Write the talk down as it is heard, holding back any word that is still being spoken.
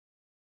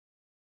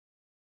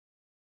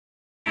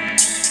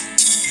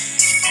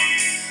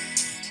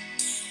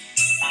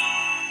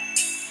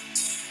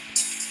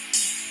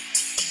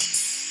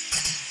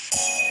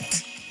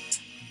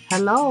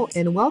Hello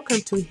and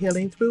welcome to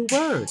Healing Through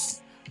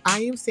Words. I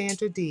am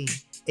Sandra D.,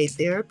 a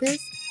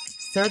therapist,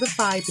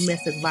 certified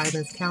domestic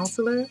violence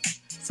counselor,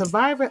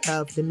 survivor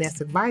of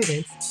domestic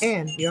violence,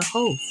 and your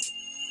host.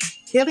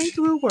 Healing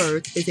Through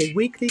Words is a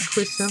weekly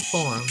Christian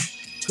forum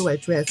to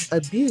address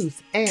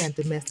abuse and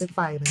domestic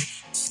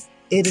violence.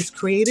 It is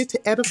created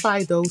to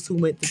edify those who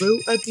went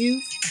through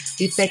abuse,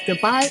 affected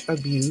by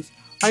abuse,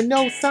 or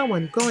know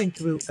someone going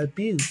through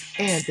abuse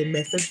and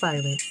domestic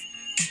violence.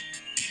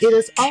 It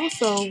is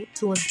also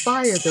to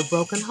inspire the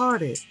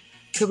brokenhearted,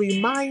 to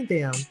remind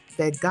them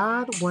that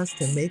God wants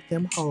to make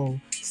them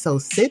whole. So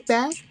sit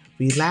back,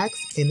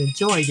 relax, and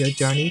enjoy your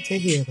journey to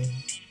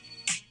healing.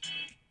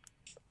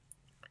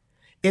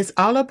 It's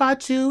all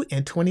about you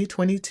in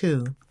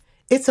 2022.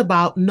 It's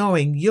about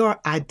knowing your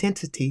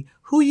identity,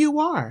 who you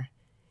are.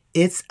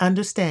 It's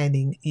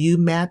understanding you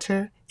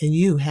matter and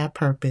you have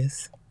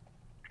purpose.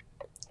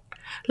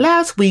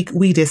 Last week,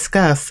 we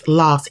discussed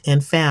lost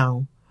and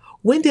found.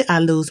 When did I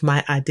lose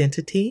my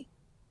identity?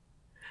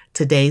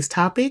 Today's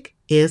topic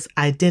is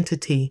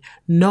identity,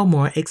 no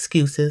more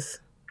excuses.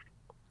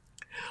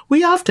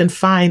 We often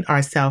find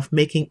ourselves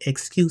making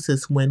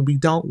excuses when we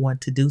don't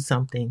want to do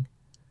something.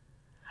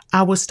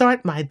 I will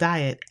start my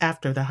diet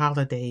after the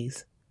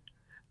holidays.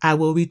 I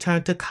will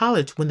return to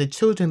college when the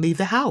children leave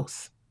the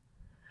house.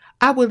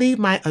 I will leave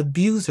my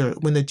abuser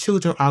when the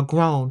children are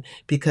grown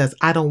because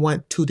I don't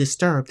want to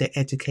disturb their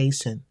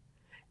education.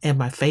 And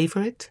my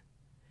favorite?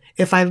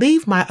 If I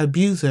leave my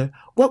abuser,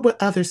 what will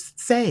others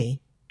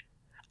say?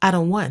 I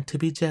don't want to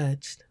be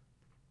judged.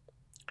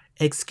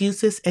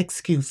 Excuses,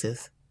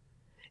 excuses.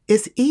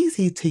 It's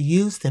easy to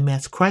use them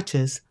as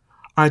crutches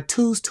or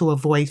tools to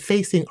avoid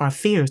facing our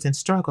fears and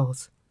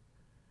struggles.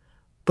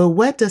 But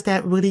what does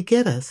that really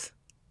get us?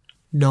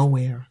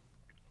 Nowhere.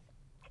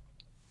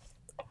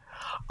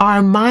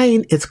 Our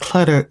mind is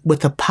cluttered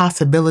with the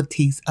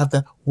possibilities of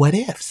the what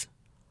ifs.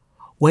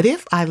 What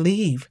if I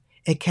leave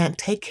and can't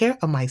take care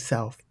of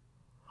myself?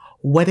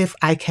 What if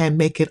I can't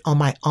make it on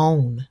my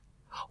own?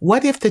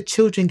 What if the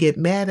children get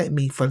mad at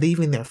me for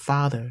leaving their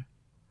father?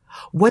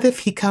 What if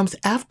he comes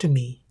after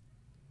me?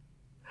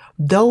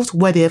 Those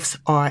what ifs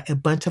are a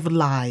bunch of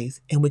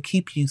lies and will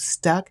keep you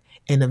stuck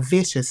in a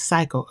vicious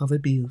cycle of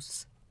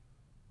abuse.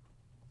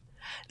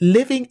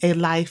 Living a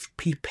life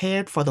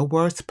prepared for the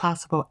worst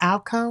possible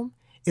outcome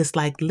is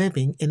like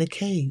living in a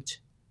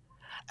cage.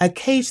 A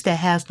cage that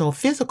has no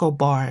physical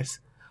bars,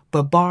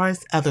 but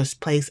bars others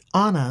place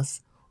on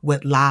us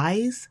with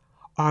lies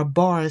or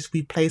bars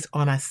we place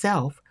on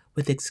ourselves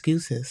with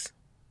excuses.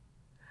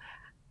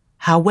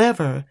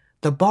 However,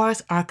 the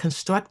bars are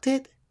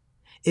constructed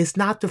is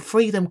not the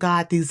freedom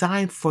God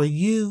designed for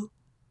you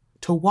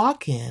to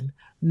walk in,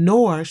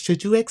 nor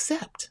should you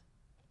accept.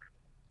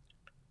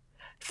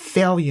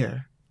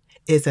 Failure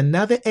is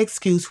another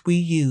excuse we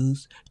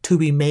use to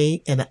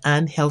remain in an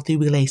unhealthy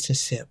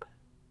relationship.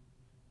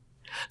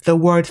 The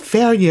word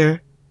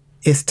failure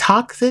is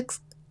toxic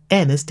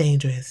and it's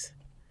dangerous.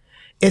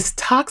 It's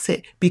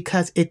toxic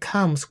because it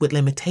comes with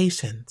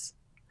limitations.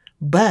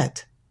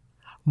 But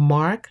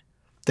Mark,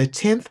 the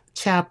 10th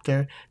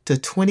chapter to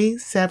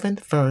 27th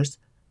verse,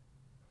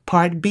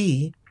 part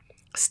B,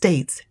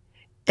 states,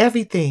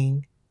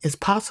 everything is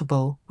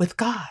possible with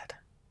God.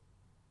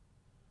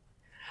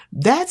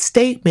 That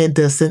statement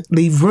doesn't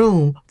leave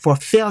room for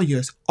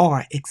failures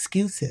or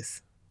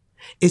excuses.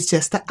 It's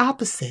just the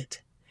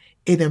opposite.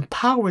 It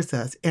empowers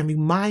us and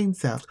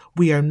reminds us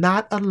we are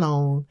not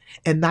alone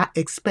and not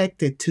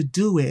expected to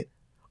do it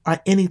or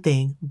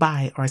anything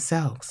by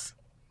ourselves.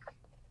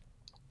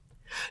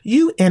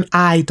 You and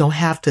I don't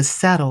have to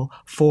settle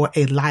for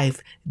a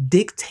life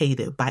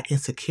dictated by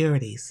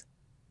insecurities,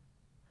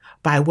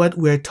 by what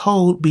we're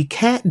told we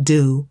can't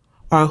do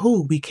or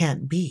who we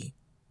can't be.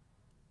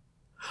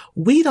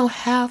 We don't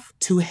have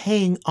to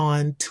hang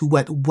on to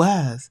what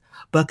was,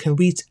 but can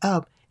reach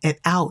up and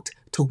out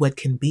to what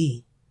can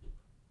be.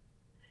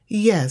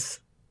 Yes,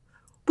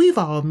 we've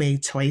all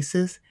made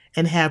choices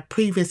and have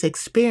previous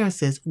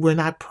experiences we're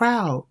not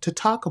proud to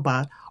talk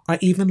about or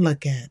even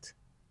look at.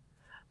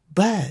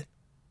 But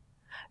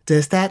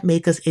does that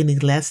make us any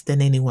less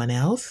than anyone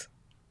else?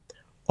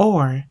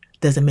 Or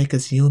does it make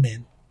us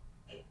human?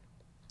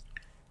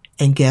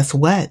 And guess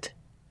what?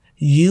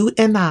 You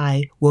and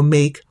I will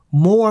make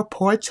more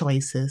poor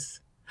choices,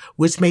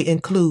 which may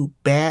include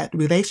bad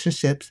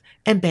relationships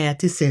and bad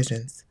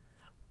decisions.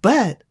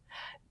 But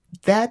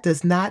that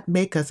does not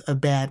make us a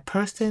bad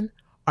person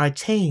or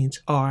change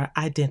our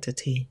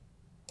identity.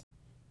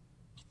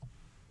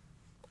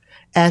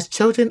 As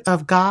children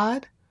of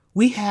God,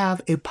 we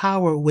have a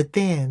power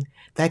within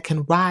that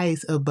can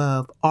rise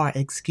above our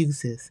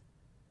excuses.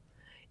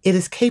 It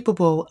is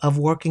capable of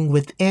working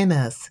within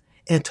us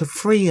and to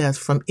free us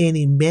from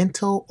any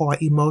mental or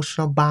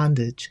emotional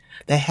bondage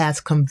that has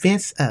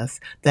convinced us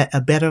that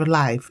a better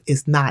life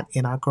is not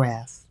in our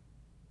grasp.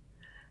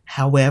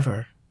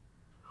 However,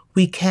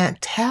 we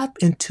can't tap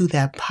into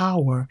that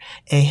power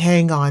and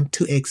hang on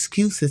to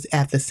excuses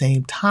at the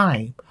same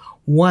time.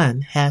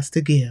 One has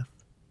to give.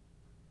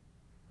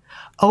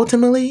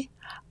 Ultimately,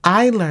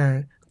 I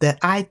learned that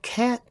I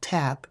can't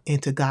tap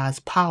into God's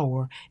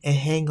power and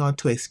hang on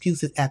to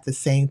excuses at the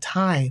same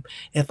time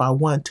if I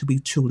want to be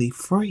truly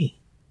free.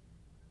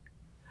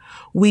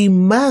 We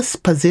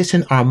must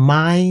position our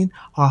mind,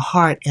 our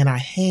heart, and our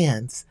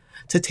hands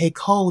to take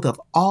hold of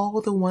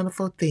all the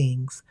wonderful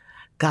things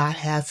God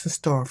has in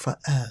store for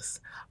us.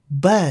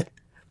 But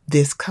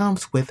this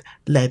comes with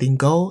letting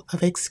go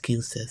of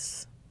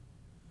excuses.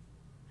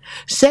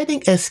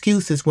 Shedding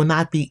excuses will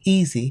not be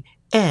easy,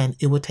 and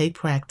it will take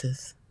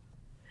practice.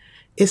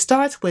 It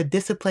starts with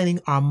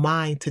disciplining our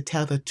mind to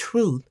tell the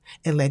truth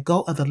and let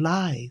go of the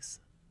lies.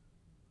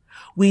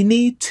 We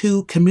need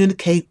to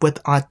communicate with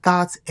our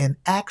thoughts and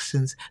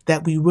actions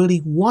that we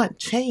really want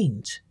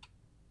change,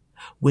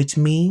 which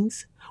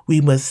means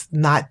we must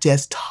not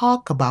just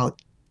talk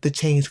about the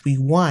change we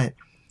want,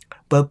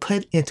 but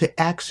put into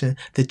action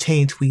the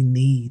change we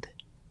need.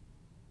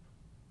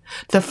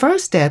 The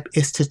first step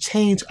is to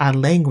change our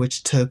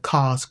language to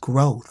cause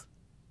growth.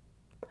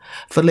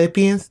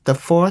 Philippians, the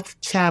 4th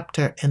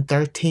chapter and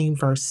 13th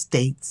verse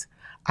states,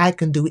 I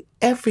can do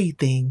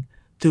everything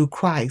through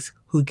Christ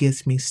who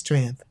gives me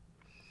strength.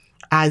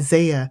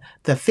 Isaiah,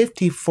 the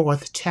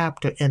 54th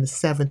chapter and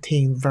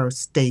 17th verse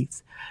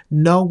states,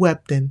 no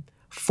weapon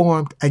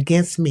formed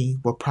against me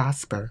will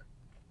prosper.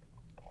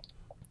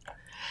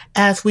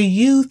 As we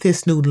use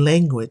this new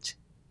language,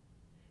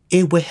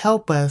 it will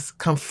help us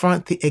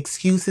confront the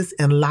excuses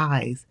and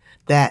lies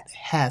that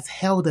has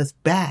held us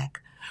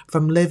back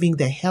from living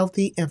the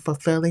healthy and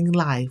fulfilling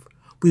life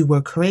we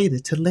were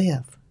created to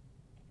live.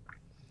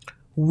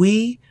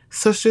 We,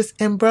 sisters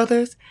and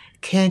brothers,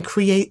 can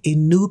create a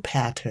new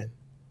pattern,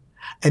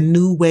 a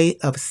new way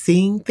of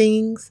seeing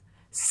things,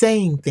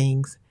 saying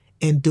things,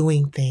 and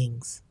doing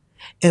things,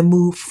 and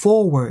move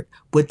forward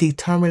with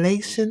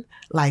determination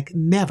like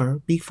never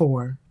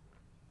before.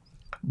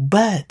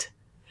 But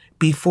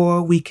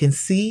before we can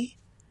see,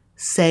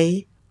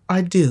 say,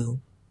 or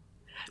do,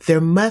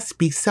 there must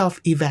be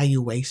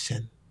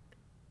self-evaluation.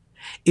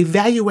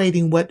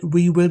 Evaluating what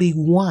we really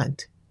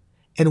want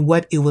and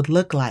what it would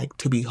look like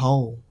to be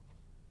whole.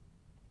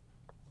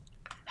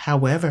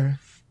 However,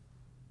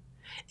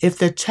 if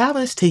the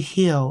challenge to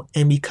heal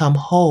and become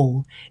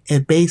whole is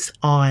based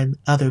on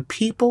other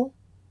people,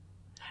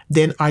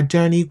 then our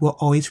journey will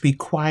always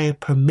require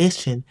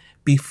permission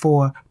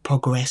before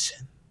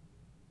progression.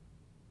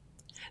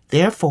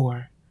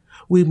 Therefore,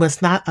 we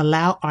must not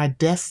allow our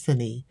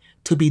destiny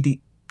to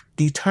be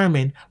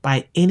determined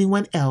by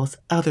anyone else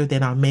other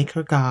than our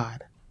Maker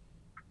God.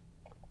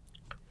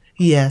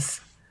 Yes,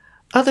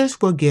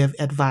 others will give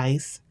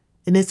advice,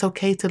 and it's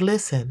okay to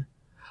listen,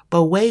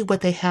 but weigh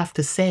what they have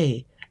to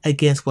say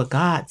against what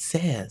God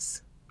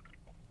says.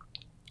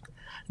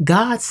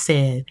 God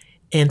said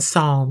in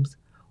Psalms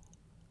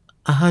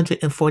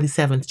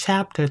 147th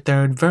chapter,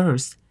 3rd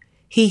verse,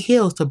 He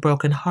heals the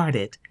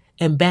brokenhearted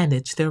and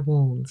bandages their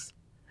wounds.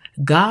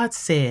 God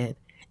said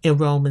in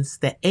Romans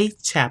the 8th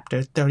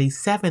chapter,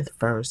 37th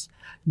verse,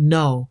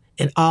 no,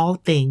 in all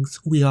things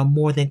we are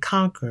more than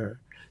conquerors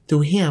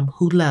through Him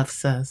who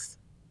loves us.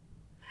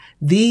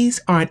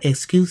 These aren't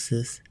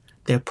excuses,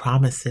 they're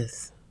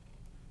promises.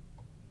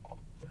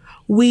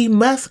 We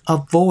must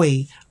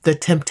avoid the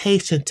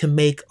temptation to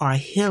make our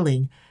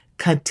healing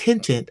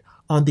contingent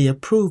on the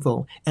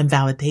approval and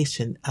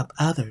validation of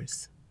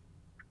others.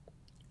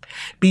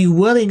 Be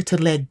willing to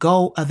let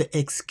go of the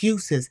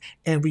excuses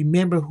and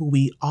remember who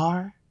we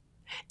are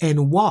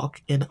and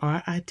walk in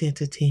our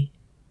identity.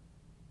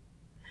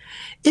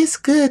 It's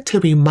good to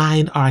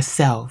remind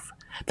ourselves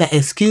that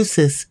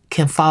excuses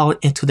can fall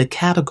into the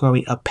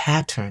category of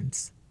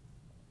patterns.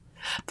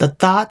 The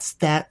thoughts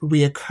that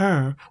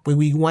reoccur when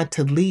we want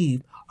to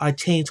leave or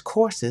change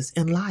courses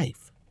in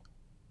life.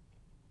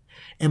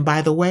 And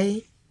by the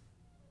way,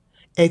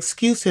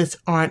 excuses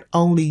aren't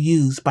only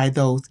used by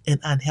those in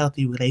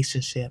unhealthy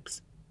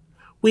relationships.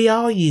 We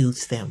all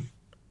use them.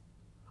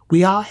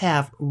 We all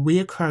have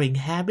reoccurring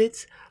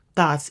habits,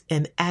 thoughts,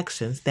 and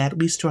actions that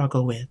we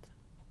struggle with.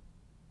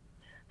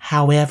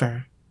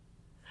 However,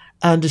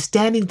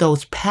 understanding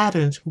those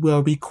patterns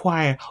will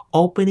require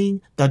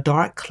opening the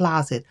dark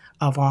closet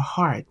of our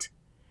heart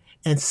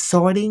and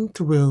sorting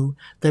through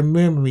the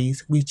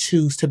memories we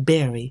choose to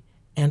bury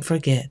and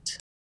forget.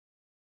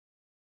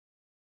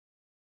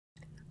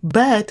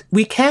 But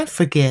we can't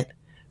forget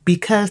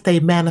because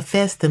they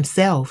manifest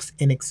themselves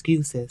in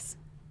excuses.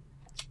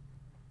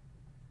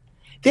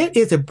 There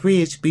is a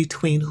bridge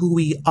between who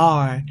we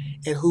are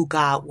and who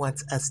God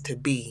wants us to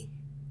be.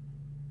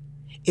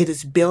 It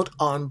is built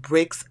on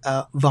bricks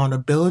of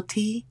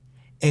vulnerability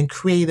and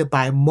created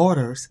by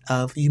mortars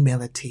of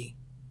humility.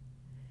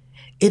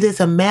 It is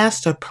a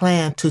master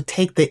plan to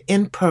take the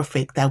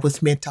imperfect that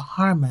was meant to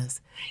harm us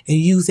and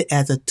use it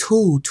as a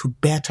tool to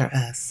better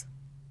us.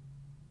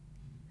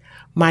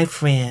 My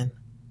friend,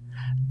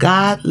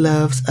 God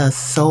loves us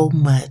so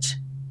much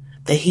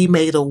that He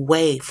made a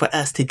way for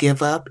us to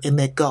give up and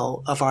let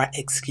go of our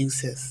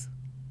excuses.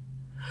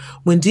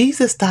 When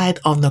Jesus died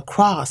on the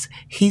cross,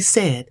 He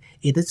said,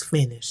 "It is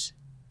finished."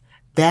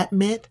 That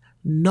meant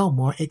no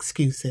more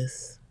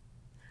excuses.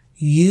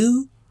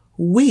 You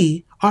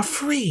We are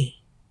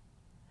free.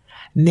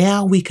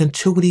 Now we can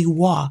truly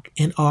walk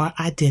in our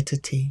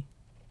identity.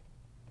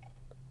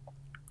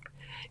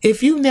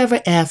 If you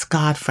never asked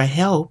God for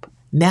help,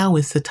 now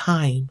is the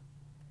time.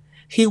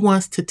 He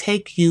wants to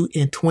take you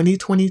in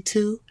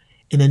 2022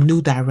 in a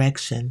new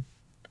direction.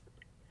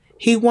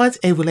 He wants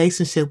a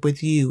relationship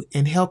with you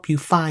and help you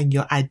find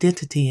your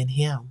identity in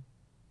Him.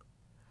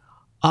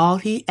 All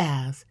He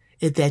asks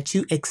is that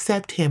you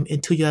accept Him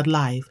into your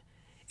life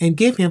and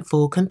give Him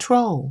full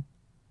control.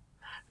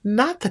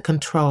 Not the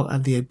control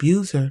of the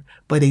abuser,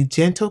 but a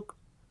gentle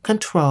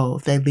control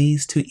that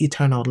leads to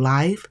eternal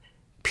life,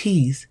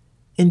 peace,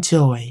 and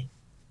joy.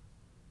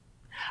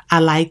 I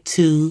like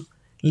to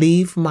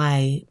leave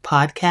my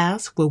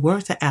podcast with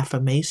words of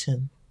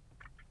affirmation.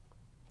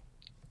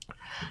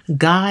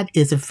 God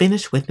isn't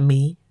finished with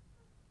me.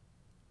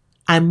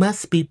 I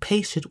must be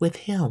patient with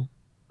Him.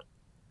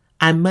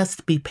 I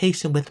must be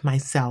patient with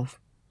myself.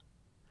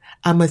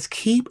 I must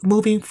keep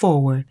moving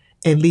forward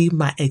and leave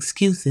my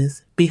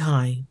excuses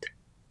behind.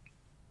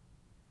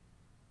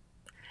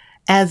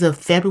 As of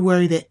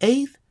February the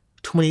 8th,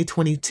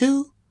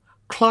 2022,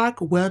 Clark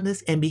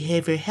Wellness and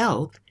Behavioral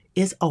Health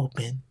is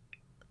open.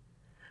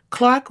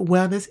 Clark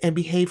Wellness and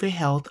Behavioral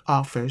Health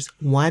offers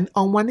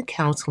one-on-one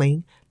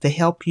counseling to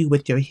help you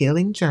with your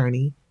healing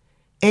journey,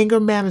 anger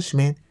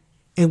management,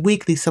 and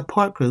weekly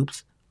support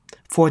groups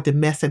for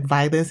domestic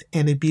violence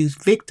and abuse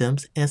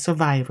victims and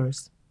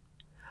survivors.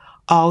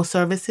 All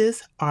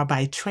services are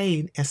by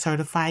trained and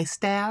certified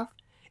staff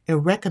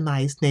and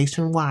recognized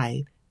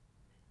nationwide,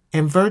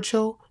 and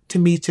virtual to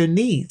meet your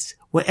needs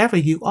wherever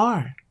you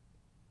are.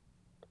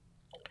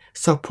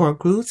 Support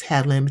groups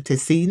have limited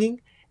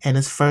seating and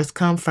is first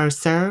come,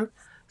 first served,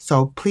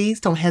 so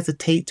please don't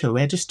hesitate to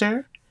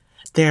register.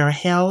 They are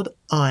held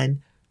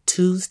on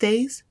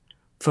Tuesdays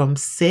from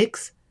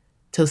 6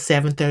 to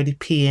 7:30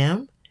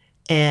 p.m.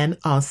 and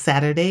on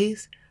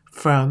Saturdays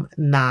from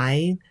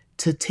 9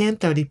 to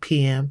 10:30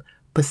 p.m.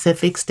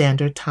 Pacific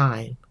Standard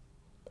Time.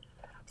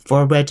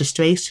 For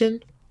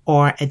registration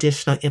or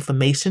additional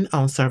information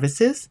on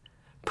services,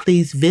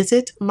 please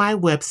visit my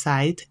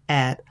website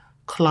at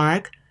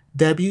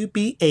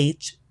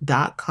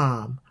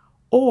clarkwbh.com,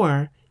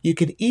 or you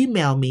can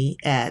email me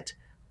at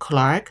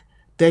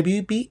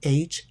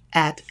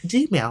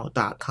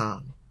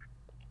clarkwbh@gmail.com.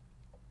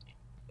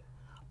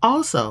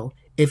 Also,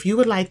 if you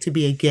would like to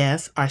be a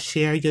guest or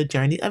share your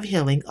journey of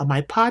healing on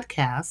my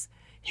podcast,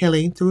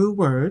 Healing Through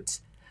Words,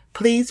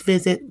 please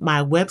visit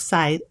my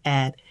website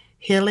at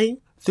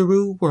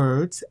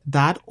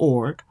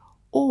healingthroughwords.org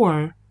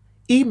or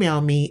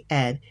email me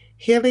at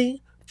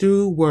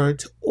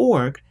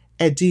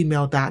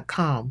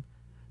healingthroughwordsorg@gmail.com.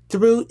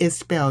 Through is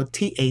spelled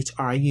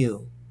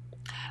THRU.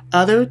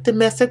 Other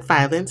domestic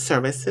violence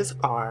services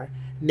are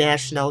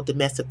National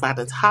Domestic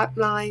Violence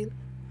Hotline.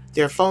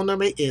 Their phone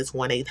number is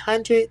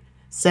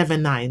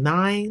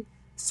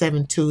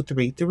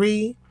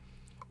 1-800-799-7233.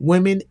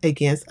 Women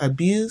Against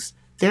Abuse,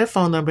 their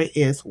phone number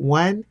is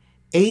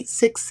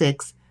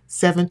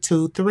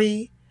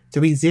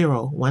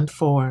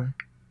 1-866-723-3014.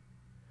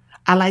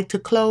 I like to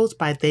close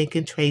by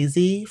thanking Trey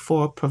Z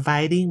for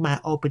providing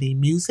my opening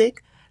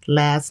music,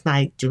 Last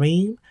Night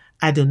Dream.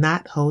 I do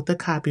not hold the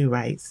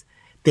copyrights.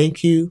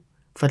 Thank you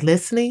for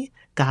listening.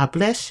 God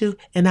bless you,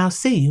 and I'll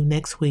see you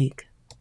next week.